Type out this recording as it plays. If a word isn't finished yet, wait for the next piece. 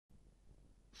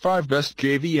5 Best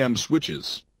KVM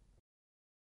Switches.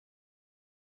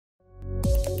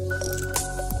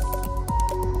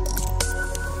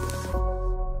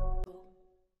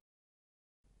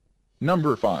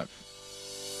 Number 5.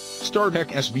 StarTech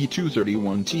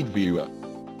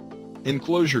SV231TDVIUA.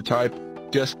 Enclosure type,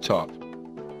 desktop.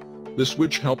 The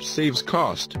switch helps saves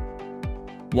cost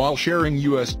while sharing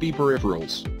USB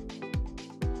peripherals.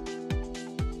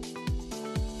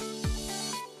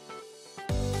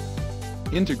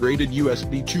 Integrated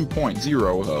USB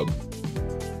 2.0 hub.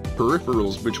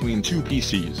 Peripherals between two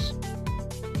PCs.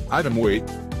 Item weight,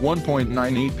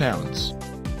 1.98 pounds.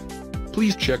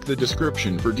 Please check the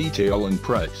description for detail and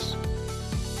price.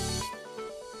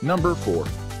 Number 4.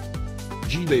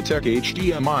 Jide Tech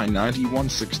HDMI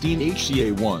 9116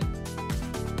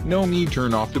 HCA1. No need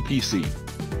turn off the PC.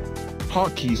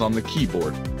 Hotkeys on the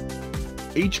keyboard.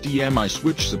 HDMI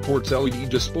switch supports LED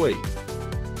display.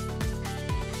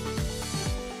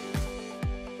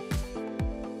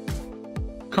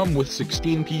 Come with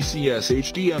 16 PCS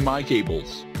HDMI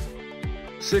cables.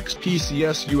 6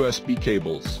 PCS USB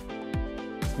cables.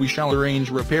 We shall arrange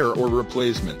repair or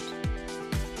replacement.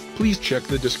 Please check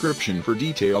the description for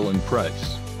detail and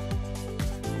price.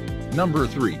 Number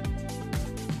 3.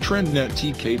 TrendNet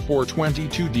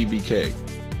TK-422DVK.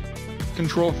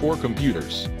 Control for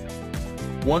computers.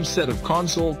 One set of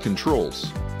console controls.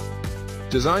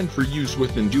 Designed for use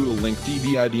within dual-link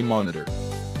DVI monitor.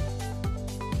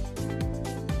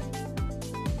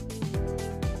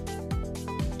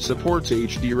 Supports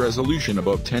HD resolution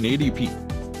above 1080p.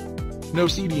 No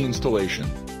CD installation.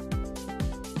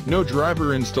 No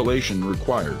driver installation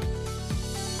required.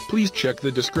 Please check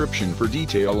the description for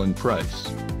detail and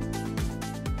price.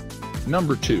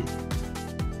 Number 2.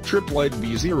 Tripp Lite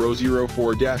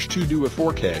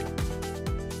V004-2DVK.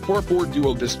 4-port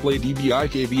dual display DVI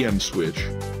KVM switch.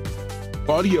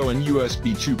 Audio and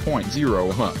USB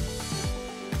 2.0 hub.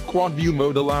 Quad view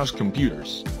mode allows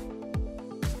computers.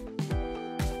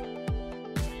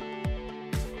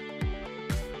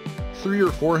 3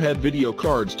 or 4 head video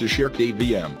cards to share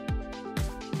KVM.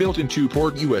 Built-in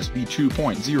 2-port USB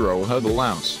 2.0 hub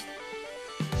allows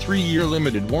 3-year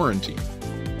limited warranty.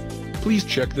 Please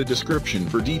check the description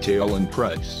for detail and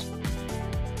price.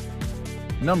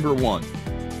 Number 1.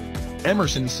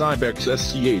 Emerson Cybex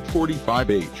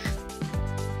SC845H.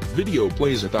 Video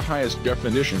plays at the highest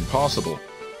definition possible,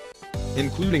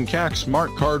 including CAC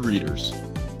smart card readers.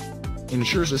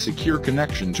 Ensures a secure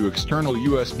connection to external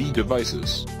USB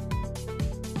devices.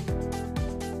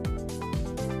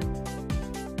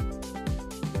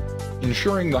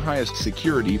 Ensuring the highest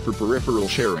security for peripheral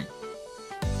sharing.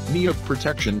 NIOP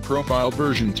Protection Profile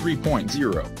version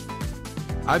 3.0.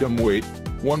 Item weight,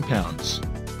 1 pounds.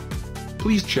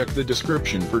 Please check the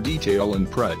description for detail and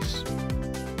price.